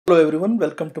Hello everyone,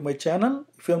 welcome to my channel.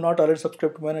 If you have not already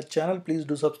subscribed to my channel, please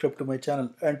do subscribe to my channel.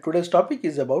 And today's topic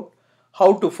is about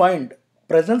how to find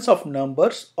presence of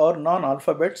numbers or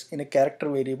non-alphabets in a character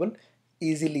variable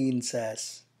easily in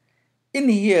SAS. In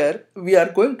here, we are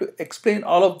going to explain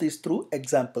all of this through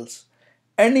examples.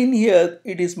 And in here,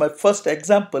 it is my first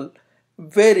example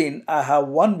wherein I have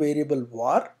one variable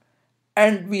var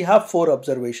and we have four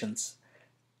observations.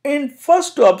 In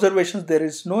first two observations there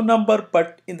is no number,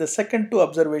 but in the second two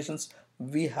observations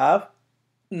we have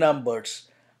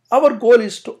numbers. Our goal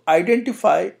is to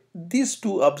identify these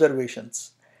two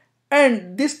observations,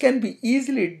 and this can be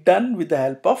easily done with the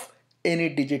help of any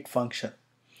digit function.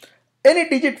 Any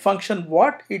digit function,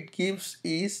 what it gives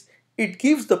is it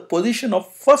gives the position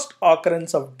of first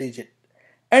occurrence of digit.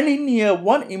 And in here,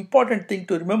 one important thing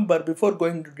to remember before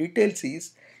going into details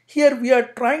is here we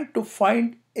are trying to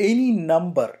find any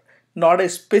number, not a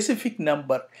specific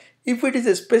number. If it is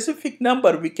a specific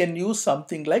number, we can use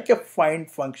something like a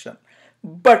find function.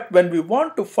 But when we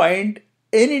want to find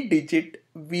any digit,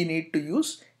 we need to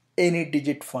use any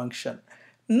digit function.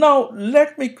 Now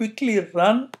let me quickly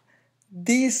run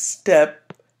this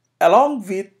step along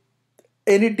with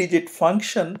any digit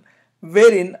function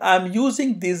wherein I'm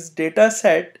using this data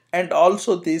set and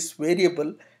also this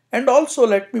variable, and also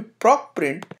let me proc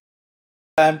print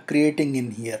I'm creating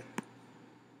in here.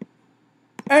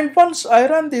 And once I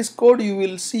run this code, you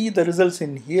will see the results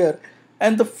in here,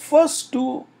 and the first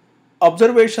two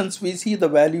observations we see the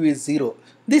value is 0.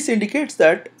 This indicates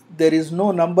that there is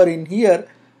no number in here,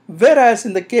 whereas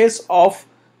in the case of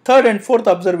third and fourth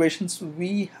observations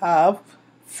we have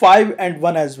 5 and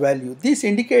 1 as value. This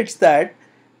indicates that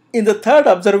in the third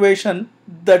observation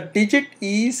the digit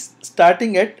is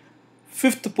starting at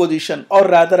fifth position, or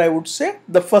rather I would say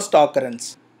the first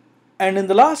occurrence. And in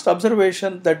the last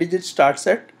observation the digit starts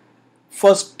at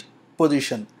first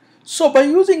position. So by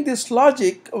using this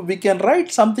logic we can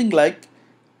write something like,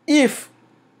 if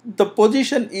the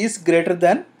position is greater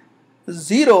than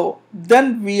 0,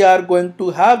 then we are going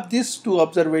to have these two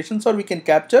observations, or we can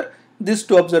capture these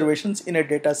two observations in a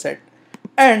data set.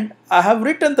 And I have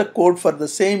written the code for the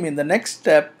same in the next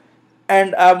step,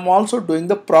 and I am also doing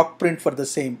the proc print for the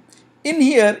same. In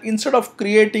here, instead of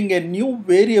creating a new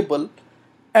variable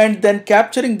and then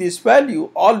capturing this value,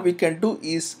 all we can do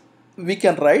is we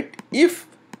can write if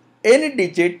any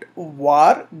digit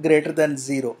var greater than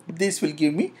 0. This will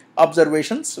give me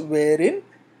observations wherein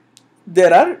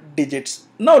there are digits.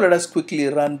 Now let us quickly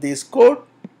run this code,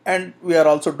 and we are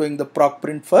also doing the proc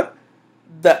print for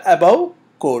the above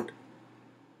code.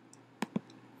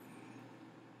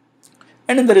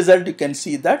 And in the result you can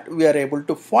see that we are able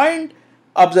to find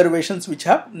observations which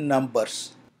have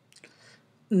numbers.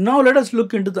 Now let us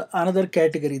look into the another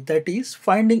category, that is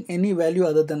finding any value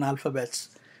other than alphabets.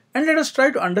 And let us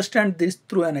try to understand this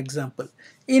through an example.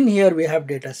 In here we have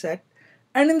data set,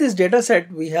 and in this data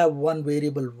set we have one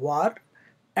variable var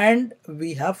and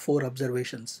we have four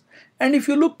observations. And if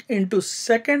you look into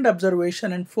second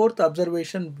observation and fourth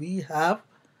observation, we have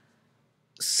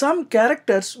some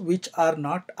characters which are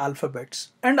not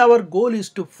alphabets, and our goal is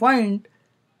to find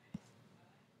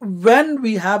when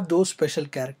we have those special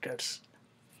characters.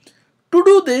 To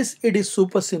do this, it is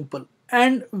super simple,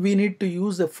 and we need to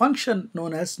use a function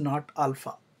known as not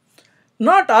alpha.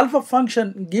 Not alpha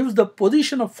function gives the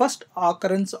position of first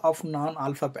occurrence of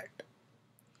non-alphabet.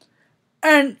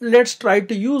 And let's try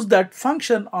to use that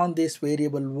function on this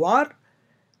variable var,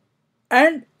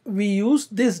 and we use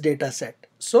this data set.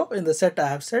 So in the set I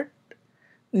have set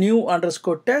new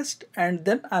underscore test, and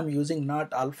then I'm using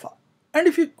not alpha. And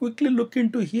if you quickly look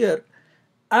into here,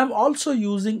 I'm also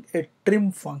using a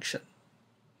trim function.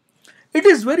 It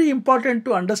is very important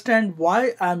to understand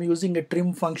why I'm using a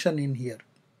trim function in here.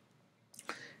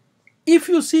 If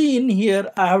you see in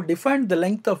here, I have defined the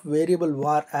length of variable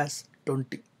var as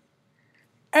 20.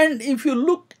 And if you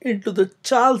look into the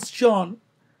Charles John,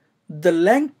 the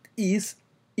length is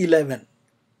 11.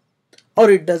 Or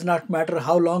it does not matter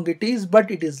how long it is, but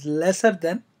it is lesser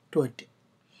than 20.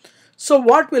 So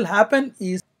what will happen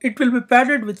is it will be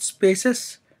padded with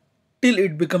spaces till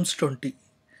it becomes 20.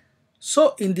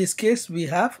 So in this case we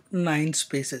have 9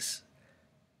 spaces.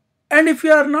 And if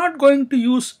we are not going to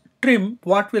use trim,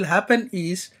 what will happen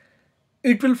is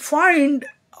it will find,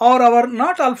 or our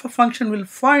not alpha function will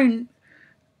find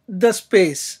the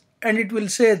space, and it will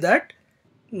say that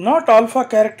not alpha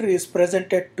character is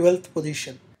present at 12th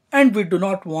position, and we do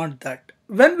not want that.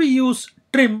 When we use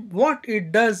trim, what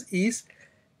it does is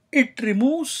it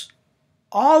removes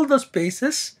all the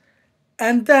spaces,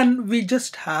 and then we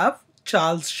just have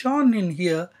Charles Shawn in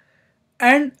here,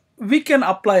 and we can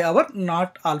apply our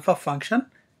not alpha function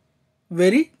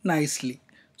very nicely.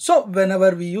 So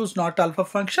whenever we use not alpha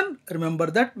function,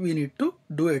 remember that we need to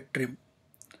do a trim.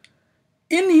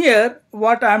 In here,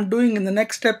 what I'm doing in the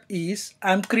next step is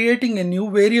I'm creating a new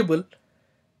variable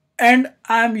and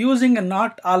I'm using a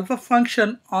not alpha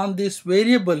function on this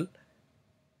variable,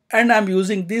 and I'm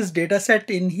using this data set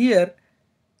in here,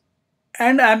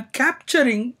 and I'm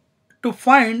capturing to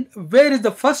find where is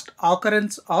the first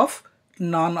occurrence of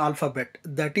non-alphabet.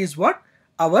 That is what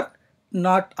our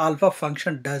not alpha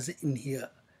function does in here.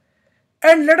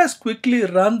 And let us quickly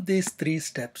run these three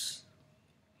steps.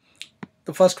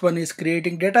 The first one is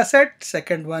creating data set.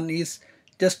 Second one is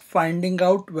just finding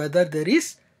out whether there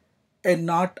is a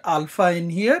not alpha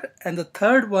in here. And the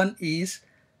third one is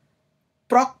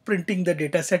proc printing the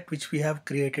data set which we have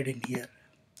created in here.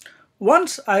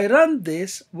 Once I run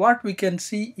this, what we can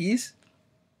see is,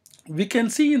 we can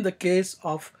see in the case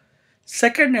of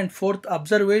second and fourth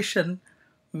observation,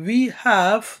 we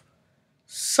have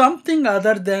something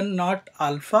other than not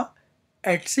alpha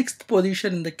at sixth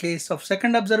position in the case of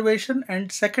second observation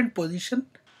and second position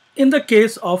in the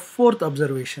case of fourth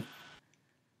observation.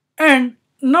 And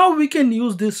now we can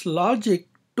use this logic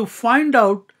to find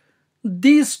out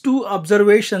these two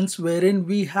observations wherein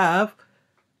we have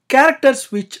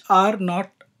characters which are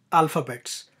not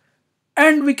alphabets.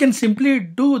 And we can simply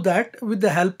do that with the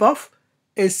help of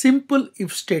a simple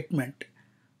if statement.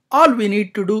 All we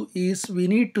need to do is we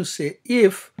need to say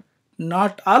if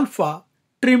not alpha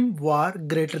trim var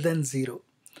greater than 0.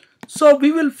 So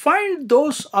we will find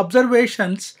those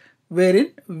observations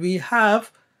wherein we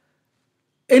have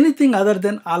anything other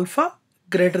than alpha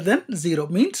greater than 0,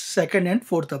 means second and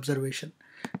fourth observation.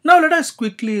 Now let us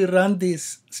quickly run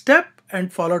this step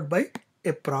and followed by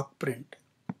a proc print.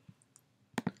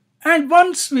 And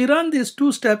once we run these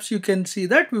two steps, you can see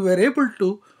that we were able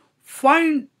to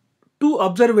find two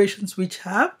observations which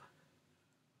have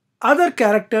other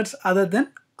characters other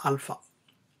than alpha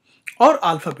or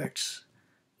alphabets.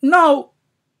 Now,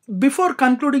 before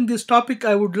concluding this topic,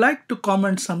 I would like to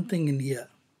comment something in here.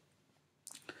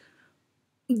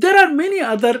 There are many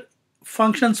other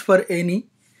functions for any,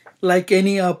 like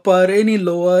any upper, any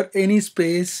lower, any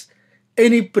space,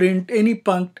 any print, any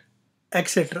punct,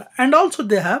 etc. And also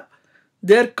they have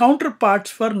their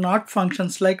counterparts for not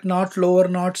functions like not lower,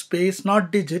 not space,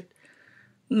 not digit,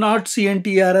 not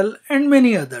CNTRL, and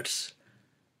many others.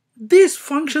 These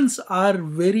functions are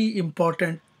very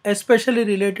important, especially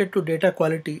related to data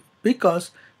quality,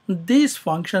 because these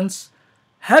functions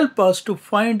help us to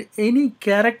find any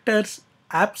character's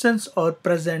absence or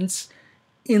presence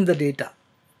in the data.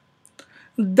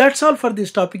 That's all for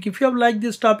this topic. If you have liked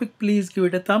this topic, please give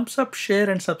it a thumbs up, share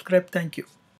and subscribe. Thank you.